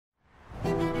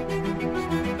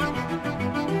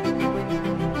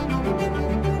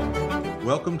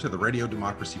Welcome to the Radio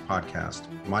Democracy Podcast.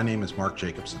 My name is Mark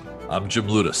Jacobson. I'm Jim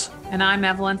Ludus. And I'm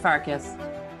Evelyn Farkas.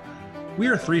 We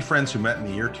are three friends who met in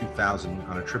the year 2000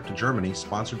 on a trip to Germany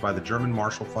sponsored by the German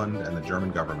Marshall Fund and the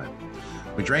German government.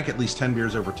 We drank at least 10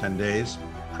 beers over 10 days,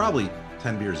 probably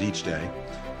 10 beers each day,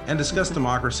 and discussed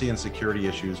democracy and security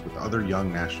issues with other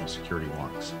young national security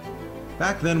wonks.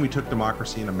 Back then, we took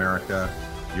democracy in America,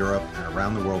 Europe, and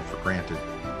around the world for granted,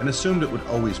 and assumed it would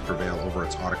always prevail over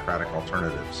its autocratic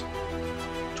alternatives.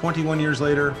 21 years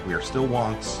later, we are still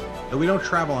wonks, though we don't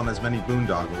travel on as many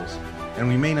boondoggles, and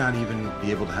we may not even be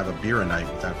able to have a beer a night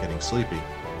without getting sleepy.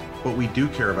 But we do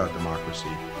care about democracy,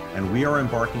 and we are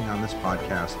embarking on this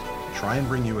podcast to try and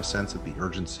bring you a sense of the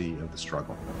urgency of the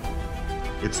struggle.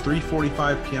 It's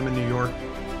 3:45 p.m. in New York,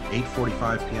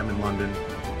 8:45 p.m. in London,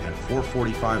 and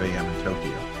 4:45 a.m. in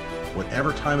Tokyo.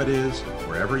 Whatever time it is,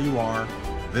 wherever you are,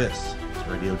 this is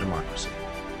Radio Democracy.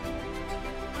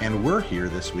 And we're here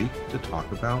this week to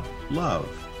talk about love.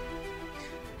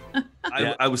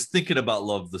 I was thinking about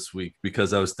love this week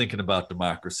because I was thinking about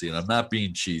democracy, and I'm not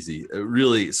being cheesy.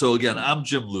 Really. So again, I'm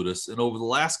Jim Ludus, and over the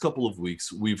last couple of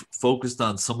weeks, we've focused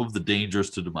on some of the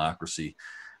dangers to democracy.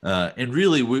 And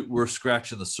really, we're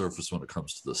scratching the surface when it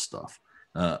comes to this stuff.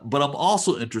 But I'm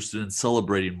also interested in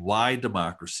celebrating why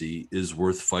democracy is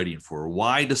worth fighting for.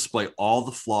 Why, despite all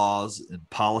the flaws in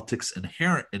politics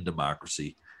inherent in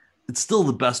democracy, it's still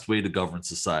the best way to govern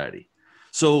society.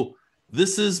 So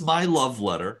this is my love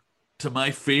letter to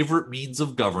my favorite means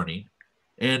of governing.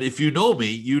 And if you know me,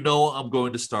 you know I'm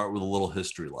going to start with a little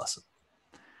history lesson.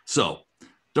 So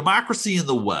democracy in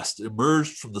the West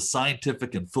emerged from the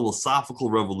scientific and philosophical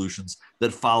revolutions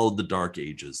that followed the Dark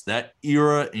Ages, that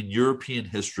era in European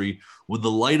history when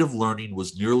the light of learning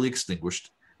was nearly extinguished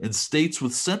and states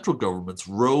with central governments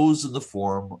rose in the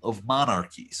form of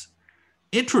monarchies.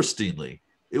 Interestingly,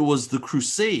 it was the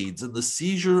Crusades and the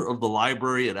seizure of the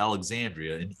library at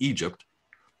Alexandria in Egypt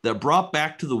that brought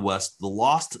back to the West the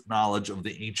lost knowledge of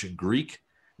the ancient Greek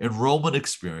and Roman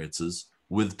experiences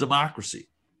with democracy.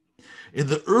 In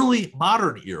the early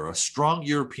modern era, strong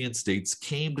European states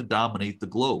came to dominate the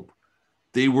globe.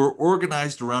 They were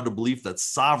organized around a belief that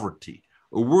sovereignty,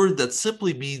 a word that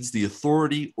simply means the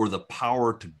authority or the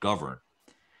power to govern,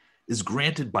 is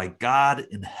granted by God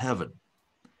in heaven.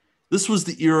 This was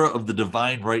the era of the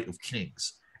divine right of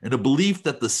kings and a belief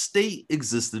that the state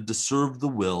existed to serve the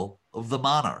will of the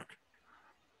monarch.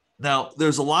 Now,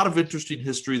 there's a lot of interesting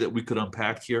history that we could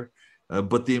unpack here,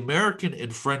 but the American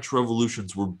and French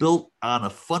revolutions were built on a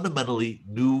fundamentally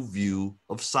new view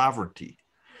of sovereignty.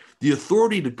 The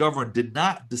authority to govern did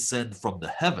not descend from the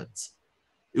heavens.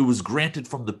 It was granted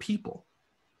from the people.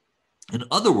 In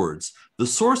other words, the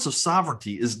source of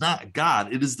sovereignty is not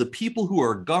God. It is the people who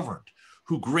are governed,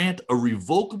 who grant a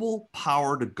revocable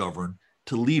power to govern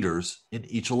to leaders in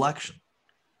each election.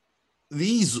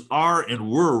 These are and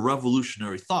were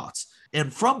revolutionary thoughts,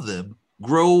 and from them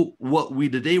grow what we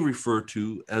today refer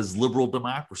to as liberal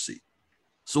democracy.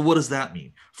 So what does that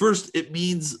mean? First, it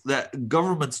means that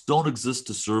governments don't exist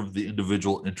to serve the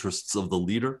individual interests of the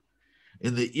leader.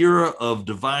 In the era of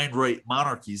divine right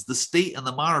monarchies, the state and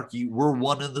the monarchy were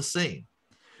one and the same.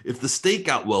 If the state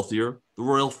got wealthier, the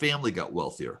royal family got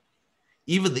wealthier.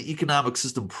 Even the economic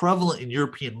system prevalent in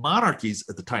European monarchies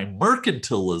at the time,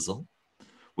 mercantilism,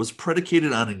 was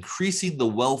predicated on increasing the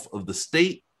wealth of the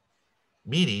state,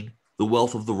 meaning the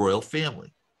wealth of the royal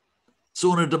family.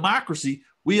 So in a democracy,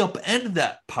 we upend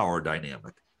that power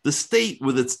dynamic. The state,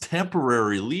 with its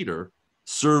temporary leader,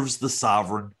 serves the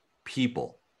sovereign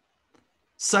people.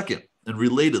 Second, and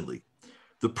relatedly,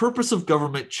 the purpose of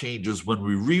government changes when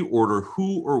we reorder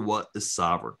who or what is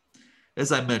sovereign.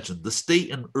 As I mentioned, the state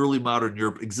in early modern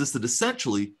Europe existed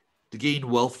essentially to gain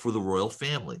wealth for the royal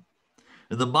family.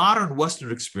 In the modern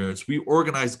Western experience, we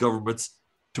organize governments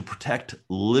to protect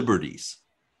liberties.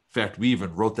 In fact, we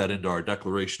even wrote that into our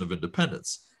Declaration of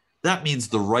Independence. That means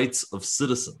the rights of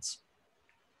citizens.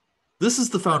 This is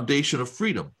the foundation of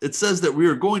freedom. It says that we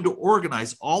are going to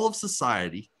organize all of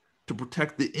society to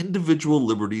protect the individual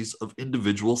liberties of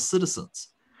individual citizens.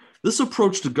 This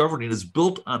approach to governing is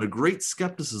built on a great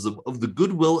skepticism of the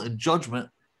goodwill and judgment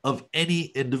of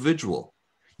any individual.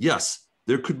 Yes,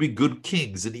 there could be good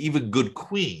kings and even good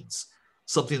queens,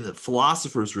 something that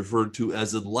philosophers referred to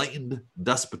as enlightened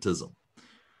despotism.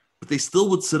 But they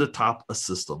still would sit atop a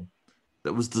system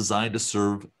that was designed to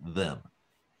serve them.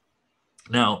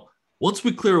 Now, once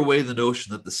we clear away the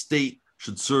notion that the state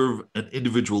should serve an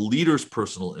individual leader's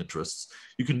personal interests,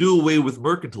 you can do away with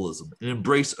mercantilism and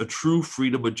embrace a true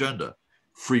freedom agenda,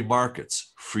 free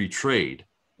markets, free trade,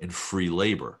 and free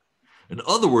labor. In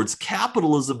other words,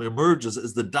 capitalism emerges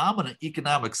as the dominant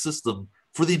economic system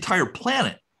for the entire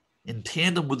planet, in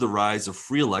tandem with the rise of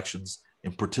free elections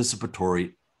and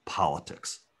participatory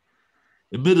politics.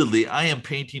 Admittedly, I am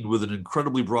painting with an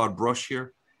incredibly broad brush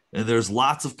here, and there's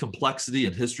lots of complexity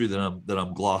and history that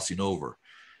I'm glossing over.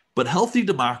 But healthy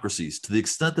democracies, to the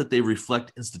extent that they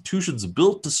reflect institutions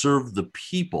built to serve the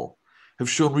people, have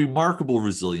shown remarkable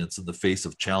resilience in the face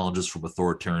of challenges from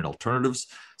authoritarian alternatives,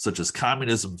 such as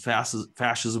communism,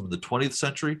 fascism in the 20th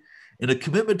century, and a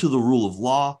commitment to the rule of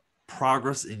law,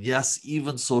 progress, and yes,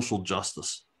 even social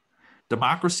justice.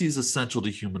 Democracy is essential to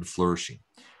human flourishing.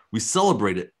 We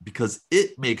celebrate it because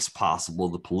it makes possible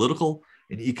the political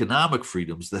and economic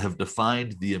freedoms that have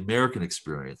defined the American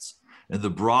experience and the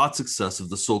broad success of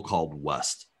the so-called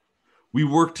West. We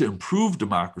work to improve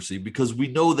democracy because we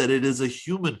know that it is a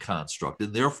human construct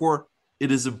and therefore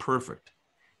it is imperfect.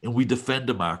 And we defend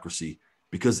democracy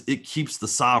because it keeps the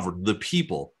sovereign, the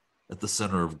people, at the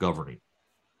center of governing.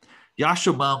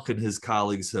 Yascha Mounk and his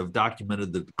colleagues have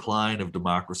documented the decline of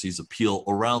democracy's appeal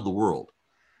around the world.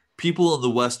 People in the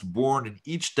West born in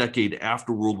each decade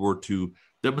after World War II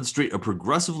demonstrate a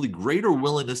progressively greater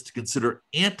willingness to consider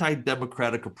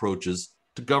anti-democratic approaches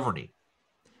to governing.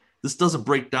 This doesn't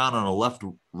break down on a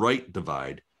left-right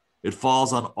divide. It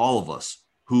falls on all of us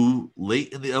who,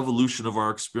 late in the evolution of our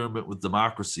experiment with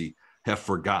democracy, have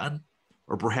forgotten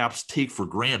or perhaps take for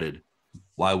granted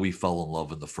why we fell in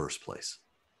love in the first place.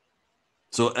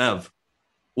 So, Ev,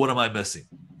 what am I missing?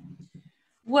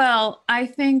 Well, I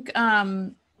think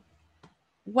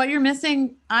what you're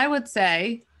missing, I would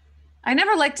say, I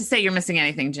never like to say you're missing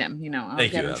anything, Jim. You know, I'll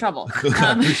get in trouble.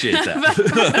 I appreciate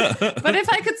that. but if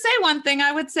I could say one thing,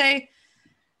 I would say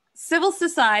civil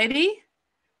society.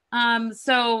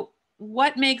 So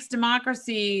what makes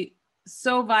democracy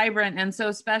so vibrant and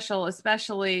so special,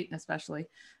 especially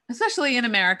in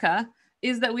America,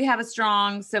 is that we have a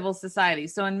strong civil society.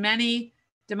 So in many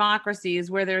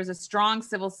democracies where there's a strong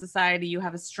civil society, you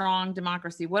have a strong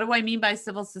democracy. What do I mean by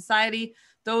civil society?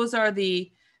 Those are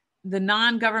the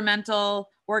non-governmental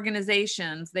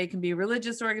organizations. They can be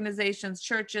religious organizations,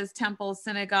 churches, temples,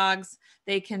 synagogues.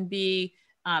 They can be,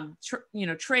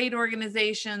 trade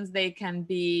organizations. They can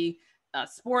be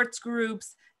sports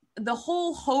groups. The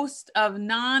whole host of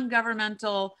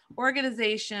non-governmental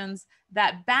organizations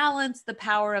that balance the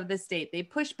power of the state. They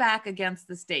push back against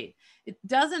the state. It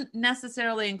doesn't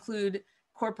necessarily include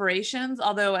corporations,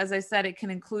 although, as I said, it can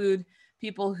include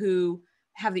people who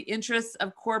have the interests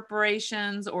of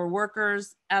corporations or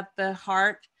workers at the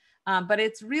heart. But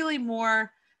it's really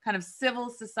more kind of civil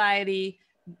society.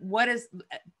 What is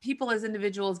people as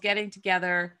individuals getting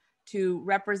together to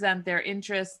represent their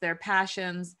interests, their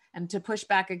passions, and to push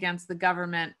back against the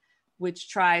government, which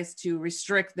tries to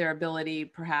restrict their ability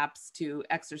perhaps to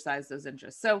exercise those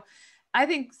interests. So I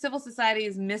think civil society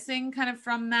is missing kind of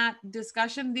from that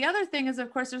discussion. The other thing is,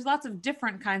 of course, there's lots of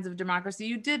different kinds of democracy.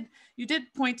 You did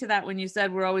point to that when you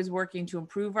said we're always working to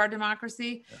improve our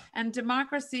democracy. Yeah. And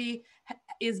democracy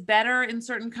is better in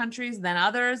certain countries than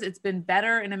others. It's been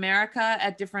better in America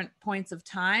at different points of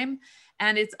time.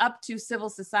 And it's up to civil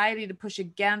society to push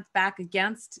back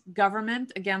against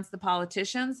government, against the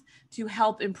politicians, to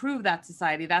help improve that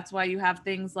society. That's why you have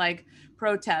things like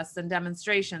protests and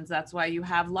demonstrations. That's why you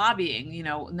have lobbying,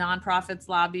 nonprofits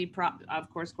lobby, of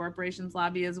course, corporations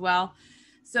lobby as well.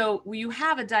 So you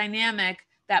have a dynamic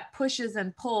that pushes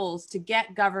and pulls to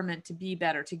get government to be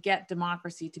better, to get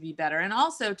democracy to be better, and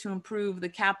also to improve the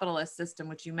capitalist system,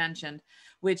 which you mentioned,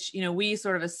 which we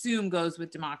sort of assume goes with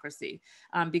democracy,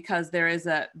 because there is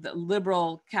the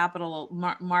liberal capital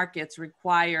markets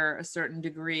require a certain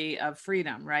degree of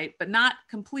freedom, right? But not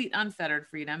complete unfettered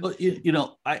freedom.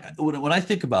 Well, when I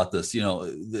think about this,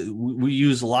 we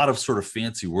use a lot of sort of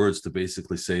fancy words to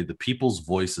basically say the people's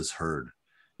voice is heard.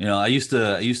 I used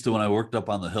to when I worked up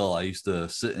on the Hill, I used to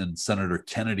sit in Senator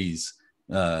Kennedy's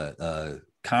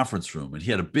conference room, and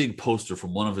he had a big poster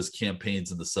from one of his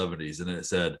campaigns in the 70s, and it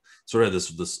said, sort of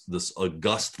this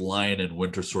august lion in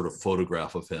winter sort of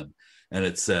photograph of him, and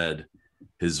it said,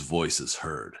 "His voice is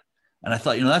heard." And I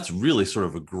thought, that's really sort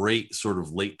of a great sort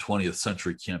of late 20th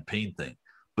century campaign thing.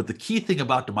 But the key thing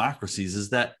about democracies is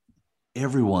that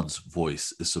everyone's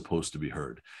voice is supposed to be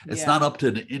heard. It's not up to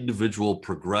an individual,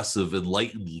 progressive,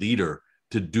 enlightened leader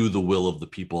to do the will of the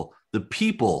people. The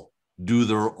people do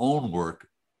their own work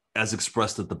as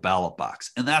expressed at the ballot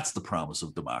box. And that's the promise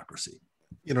of democracy.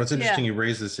 It's interesting you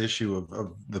raise this issue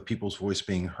of the people's voice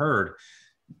being heard,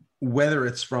 whether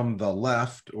it's from the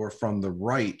left or from the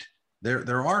right.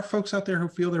 There are folks out there who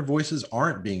feel their voices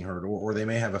aren't being heard, or they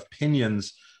may have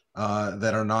opinions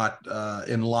that are not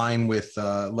in line with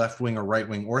left-wing or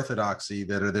right-wing orthodoxy,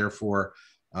 that are therefore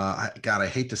God, I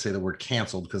hate to say the word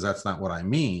canceled because that's not what I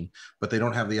mean, but they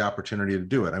don't have the opportunity to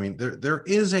do it. I mean,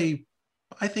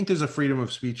 I think there's a freedom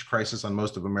of speech crisis on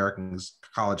most of Americans'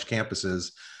 college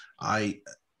campuses.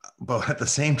 But at the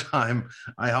same time,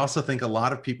 I also think a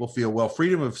lot of people feel, well,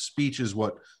 freedom of speech is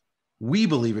what we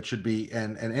believe it should be,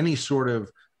 and any sort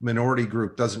of minority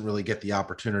group doesn't really get the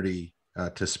opportunity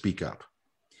to speak up.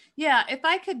 Yeah, if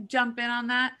I could jump in on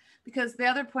that, because the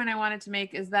other point I wanted to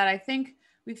make is that I think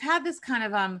we've had this kind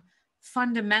of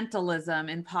fundamentalism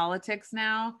in politics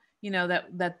now,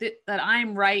 that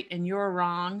I'm right and you're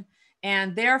wrong.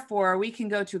 And therefore, we can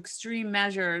go to extreme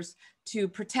measures to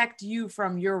protect you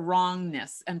from your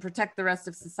wrongness and protect the rest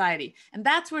of society. And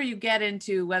that's where you get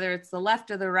into, whether it's the left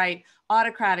or the right,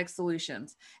 autocratic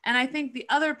solutions. And I think the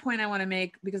other point I want to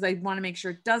make, because I want to make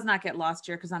sure it does not get lost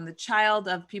here, because I'm the child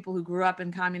of people who grew up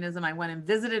in communism. I went and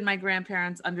visited my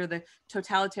grandparents under the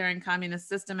totalitarian communist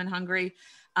system in Hungary.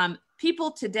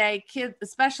 People today, kids,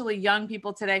 especially young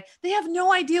people today, they have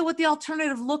no idea what the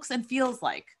alternative looks and feels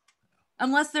like,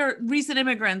 unless they're recent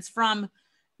immigrants from,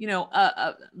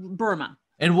 Burma.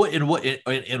 And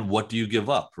what do you give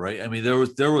up, right? I mean,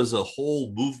 there was a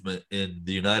whole movement in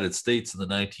the United States in the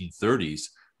 1930s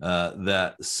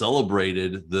that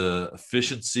celebrated the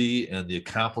efficiency and the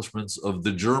accomplishments of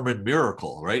the German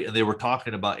miracle, right? And they were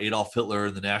talking about Adolf Hitler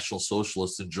and the National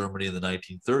Socialists in Germany in the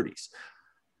 1930s.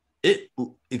 It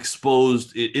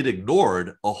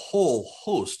ignored a whole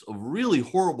host of really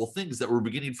horrible things that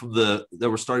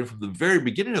were starting from the very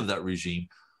beginning of that regime,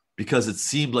 because it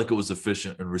seemed like it was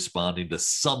efficient in responding to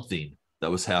something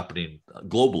that was happening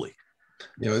globally.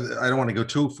 I don't want to go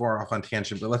too far off on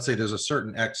tangent, but let's say there's a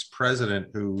certain ex-president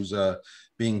who's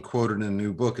being quoted in a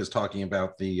new book is talking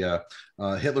about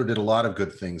Hitler did a lot of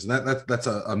good things. And that's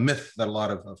a myth that a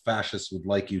lot of fascists would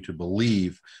like you to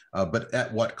believe, but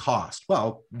at what cost?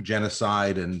 Well,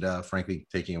 genocide and frankly,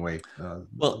 taking away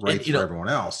rights for everyone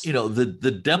else.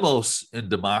 The demos in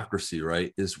democracy,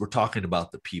 right, is we're talking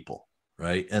about the people,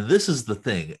 right? And this is the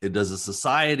thing. Does a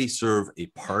society serve a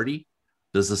party?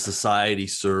 Does a society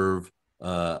serve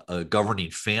a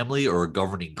governing family or a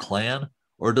governing clan?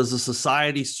 Or does a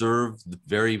society serve the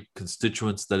very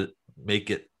constituents that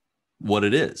make it what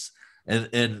it is?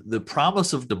 And the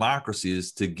promise of democracy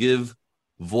is to give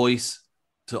voice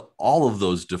to all of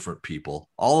those different people,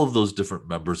 all of those different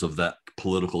members of that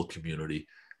political community,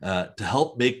 to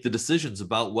help make the decisions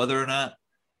about whether or not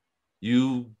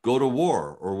you go to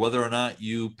war, or whether or not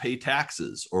you pay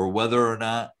taxes, or whether or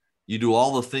not you do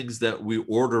all the things that we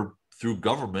order through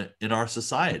government in our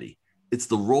society. It's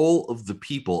the role of the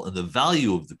people and the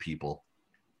value of the people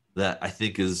that I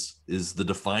think is the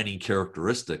defining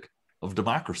characteristic of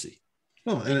democracy.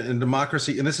 Well, and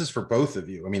democracy, and this is for both of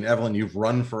you. I mean, Evelyn, you've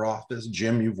run for office.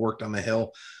 Jim, you've worked on the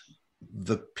Hill.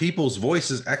 The people's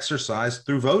voice is exercised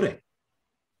through voting,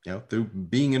 through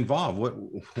being involved.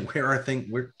 Where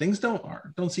things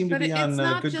don't seem to be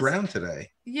on good ground today.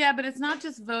 Yeah, but it's not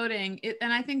just voting.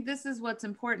 And I think this is what's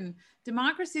important.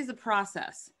 Democracy is a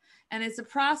process. And it's a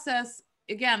process,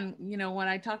 again, when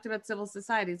I talked about civil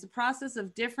society, it's a process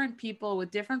of different people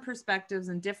with different perspectives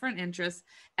and different interests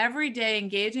every day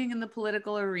engaging in the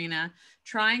political arena,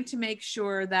 trying to make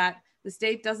sure that the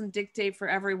state doesn't dictate for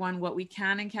everyone what we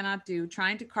can and cannot do,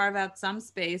 trying to carve out some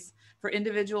space for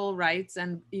individual rights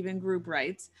and even group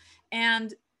rights.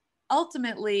 And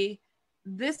ultimately,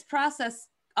 this process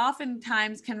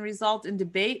oftentimes can result in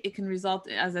debate. It can result,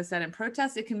 as I said, in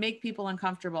protests. It can make people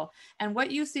uncomfortable. And what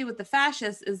you see with the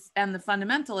fascists and the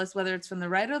fundamentalists, whether it's from the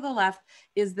right or the left,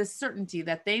 is this certainty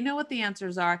that they know what the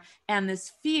answers are, and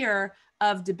this fear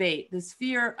of debate, this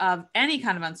fear of any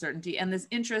kind of uncertainty, and this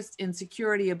interest in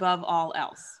security above all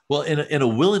else. Well, in a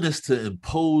willingness to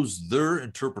impose their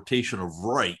interpretation of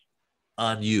right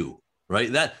on you,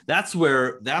 right? That's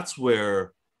where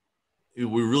we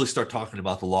really start talking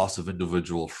about the loss of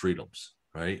individual freedoms,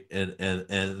 right?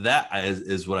 And that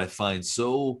is what I find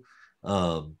so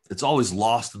it's always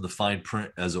lost in the fine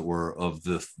print, as it were, of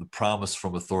the promise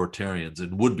from authoritarians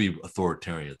and would-be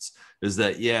authoritarians, is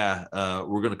that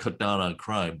we're going to cut down on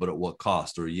crime, but at what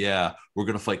cost? Or we're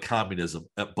going to fight communism,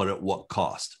 but at what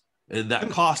cost? And that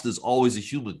cost is always a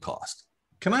human cost.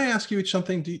 Can I ask you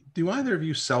something? Do either of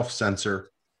you self-censor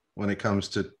when it comes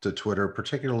to Twitter,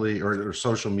 particularly, or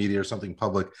social media or something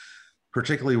public,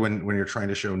 particularly when you're trying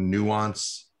to show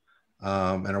nuance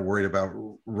and are worried about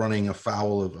running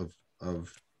afoul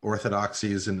of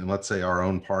orthodoxies in, let's say, our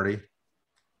own party?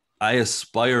 I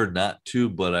aspire not to,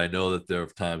 but I know that there are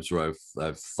times where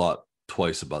I've thought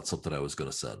twice about something I was going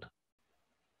to send.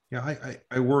 Yeah,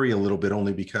 I worry a little bit,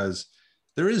 only because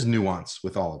there is nuance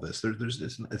with all of this.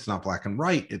 It's not black and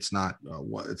white. It's not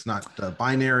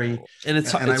binary. And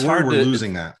it's I hard worry we're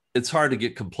losing that. It's hard to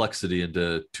get complexity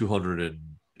into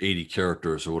 280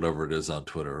 characters or whatever it is on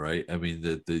Twitter, right? I mean,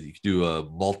 you can do a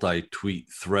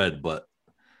multi-tweet thread, but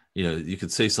you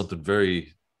could say something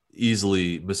very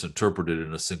easily misinterpreted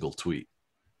in a single tweet.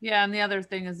 Yeah, and the other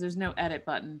thing is there's no edit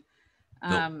button.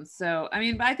 Nope. So, I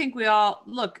mean, I think we all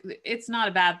look, it's not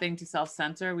a bad thing to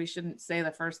self-censor. We shouldn't say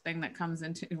the first thing that comes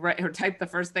into right or type the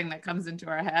first thing that comes into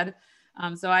our head.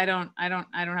 So I don't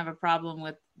have a problem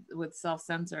with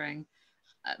self-censoring.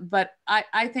 But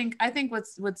I think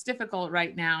what's difficult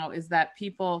right now is that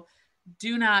people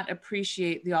do not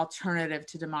appreciate the alternative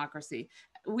to democracy.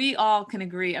 We all can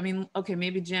agree. I mean, okay,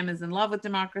 maybe Jim is in love with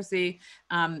democracy.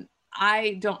 I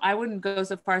wouldn't go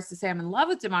so far as to say I'm in love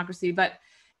with democracy, but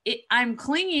I'm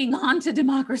clinging on to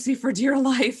democracy for dear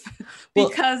life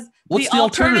because the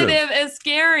alternative is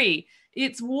scary.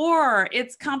 It's war,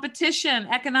 it's competition,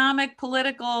 economic,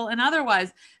 political, and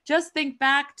otherwise. Just think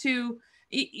back to,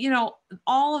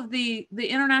 all of the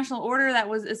international order that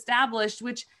was established,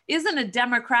 which isn't a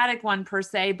democratic one per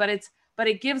se, but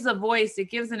it gives a voice,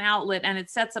 it gives an outlet, and it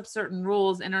sets up certain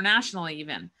rules internationally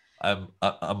even. I'm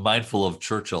mindful of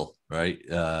Churchill, right?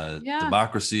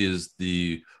 Democracy is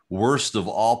the worst of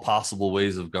all possible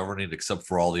ways of governing, except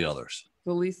for all the others.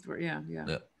 The least, yeah.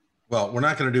 Well, we're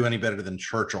not going to do any better than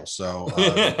Churchill. So,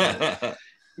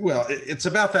 well, it's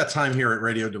about that time here at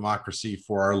Radio Democracy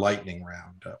for our lightning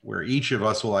round, where each of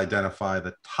us will identify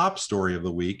the top story of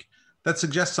the week that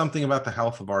suggests something about the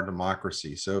health of our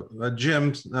democracy. So,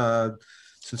 Jim,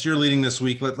 since you're leading this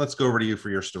week, let's go over to you for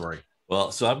your story.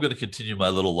 Well, so I'm going to continue my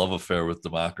little love affair with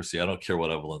democracy. I don't care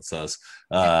what Evelyn says.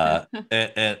 And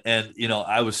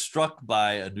I was struck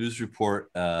by a news report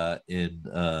in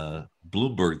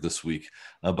Bloomberg this week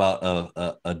about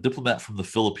a diplomat from the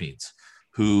Philippines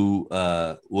who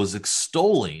was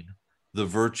extolling the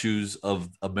virtues of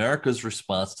America's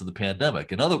response to the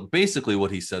pandemic. Basically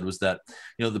what he said was that,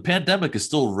 the pandemic is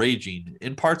still raging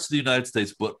in parts of the United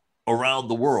States, but around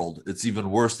the world, it's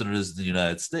even worse than it is in the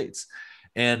United States.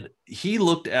 And he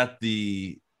looked at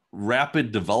the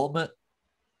rapid development,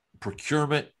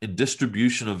 procurement, and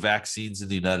distribution of vaccines in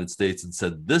the United States and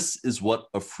said, this is what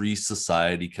a free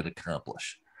society can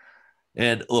accomplish.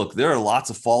 And look, there are lots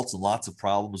of faults and lots of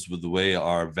problems with the way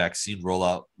our vaccine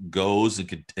rollout goes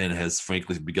and has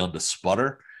frankly begun to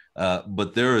sputter.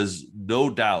 But there is no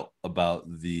doubt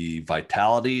about the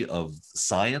vitality of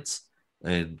science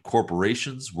and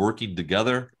corporations working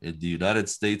together in the United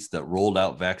States that rolled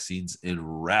out vaccines in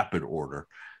rapid order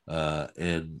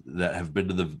and that have been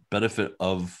to the benefit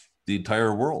of the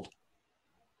entire world.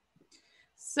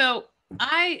 So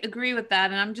I agree with that.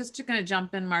 And I'm just going to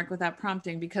jump in, Mark, without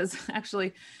prompting, because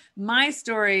actually my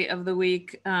story of the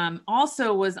week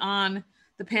also was on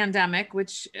the pandemic,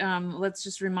 which let's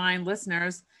just remind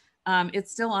listeners,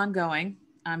 it's still ongoing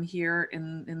here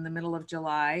in the middle of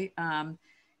July.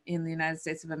 In the United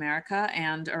States of America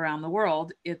and around the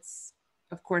world. It's,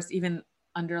 of course, even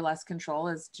under less control,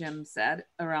 as Jim said,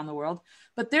 around the world.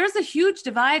 But there's a huge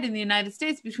divide in the United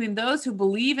States between those who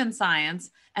believe in science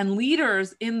and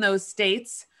leaders in those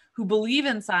states who believe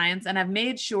in science and have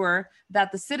made sure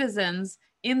that the citizens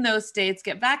in those states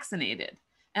get vaccinated.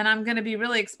 And I'm going to be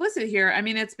really explicit here. I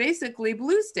mean, it's basically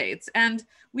blue states. And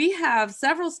we have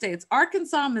several states,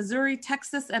 Arkansas, Missouri,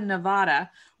 Texas, and Nevada,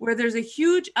 where there's a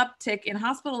huge uptick in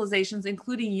hospitalizations,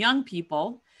 including young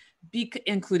people,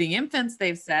 including infants,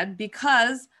 they've said,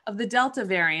 because of the Delta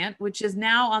variant, which is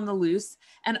now on the loose.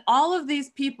 And all of these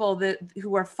people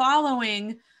who are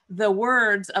following the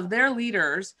words of their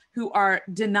leaders who are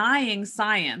denying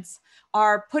science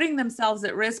are putting themselves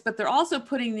at risk, but they're also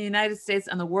putting the United States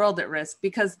and the world at risk,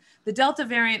 because the Delta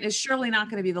variant is surely not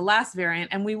going to be the last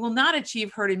variant, and we will not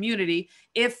achieve herd immunity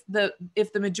if the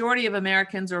majority of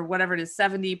Americans, or whatever it is,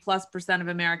 70+% of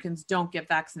Americans, don't get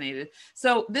vaccinated.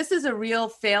 So this is a real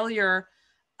failure,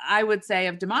 I would say,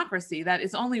 of democracy that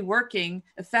is only working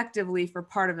effectively for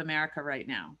part of America right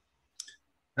now.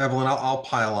 Evelyn, I'll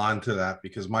pile on to that,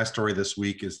 because my story this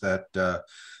week is that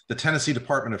the Tennessee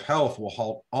Department of Health will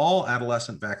halt all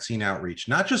adolescent vaccine outreach,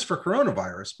 not just for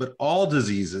coronavirus, but all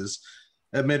diseases,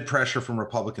 amid pressure from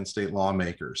Republican state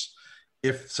lawmakers.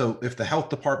 If the health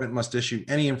department must issue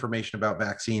any information about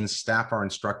vaccines, staff are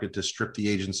instructed to strip the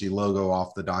agency logo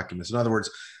off the documents. In other words,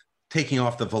 taking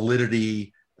off the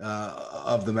validity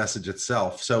of the message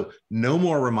itself. So no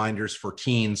more reminders for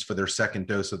teens for their second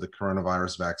dose of the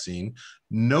coronavirus vaccine,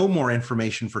 no more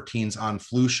information for teens on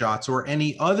flu shots or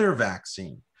any other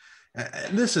vaccine.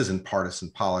 And this isn't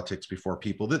partisan politics before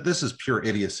people. This is pure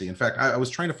idiocy. In fact, I was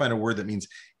trying to find a word that means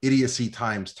idiocy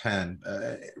times 10.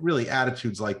 Really,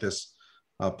 attitudes like this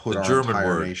put our German entire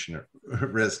word. nation at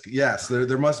risk. Yes,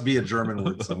 there must be a German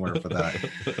word somewhere for that.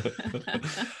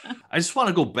 I just want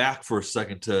to go back for a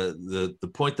second to the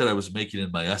point that I was making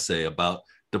in my essay about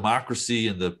democracy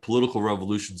and the political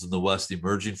revolutions in the West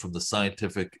emerging from the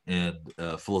scientific and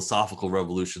philosophical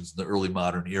revolutions in the early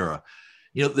modern era.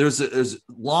 You know, there's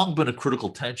long been a critical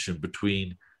tension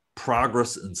between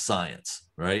progress and science,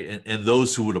 right? And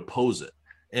those who would oppose it.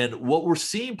 And what we're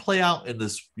seeing play out in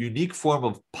this unique form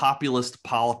of populist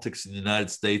politics in the United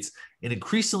States and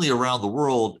increasingly around the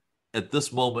world at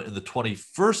this moment in the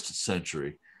 21st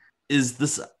century is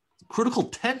this critical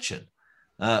tension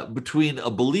between a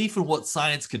belief in what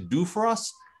science can do for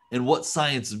us and what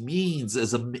science means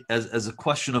as a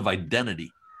question of identity.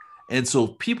 And so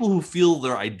people who feel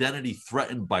their identity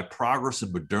threatened by progress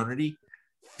and modernity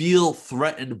feel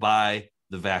threatened by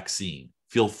the vaccine,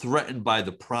 feel threatened by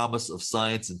the promise of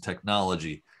science and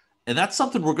technology. And that's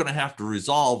something we're going to have to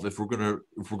resolve if we're going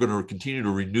to continue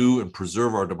to renew and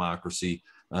preserve our democracy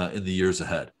in the years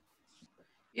ahead.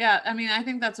 Yeah, I mean, I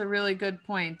think that's a really good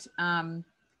point.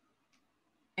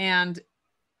 And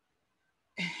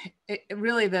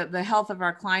really, the health of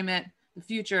our climate, the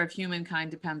future of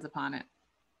humankind depends upon it.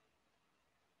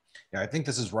 Yeah, I think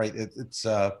this is right. It's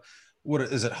what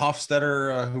is it,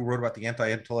 Hofstadter, who wrote about the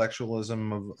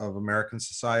anti-intellectualism of American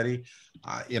society?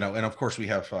 You know, and of course we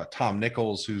have Tom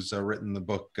Nichols, who's written the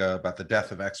book about the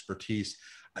death of expertise.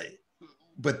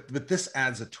 But this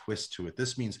adds a twist to it.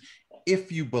 This means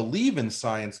if you believe in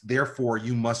science, therefore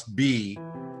you must be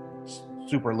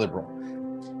super liberal.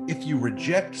 If you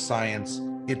reject science,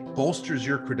 it bolsters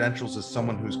your credentials as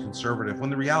someone who's conservative, when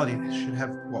the reality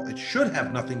it should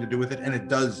have nothing to do with it, and it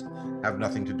does have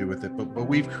nothing to do with it. But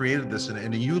we've created this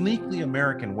in a uniquely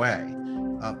American way.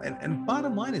 And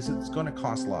bottom line is it's going to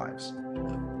cost lives.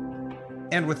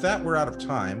 And with that, we're out of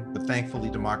time, but thankfully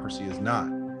democracy is not.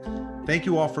 Thank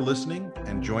you all for listening,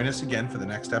 and join us again for the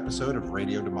next episode of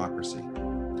Radio Democracy.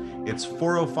 It's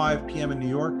 4:05 p.m. in New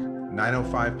York,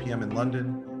 9:05 p.m. in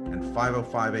London, and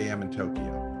 5:05 a.m. in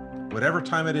Tokyo. Whatever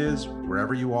time it is,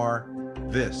 wherever you are,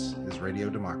 this is Radio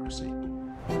Democracy.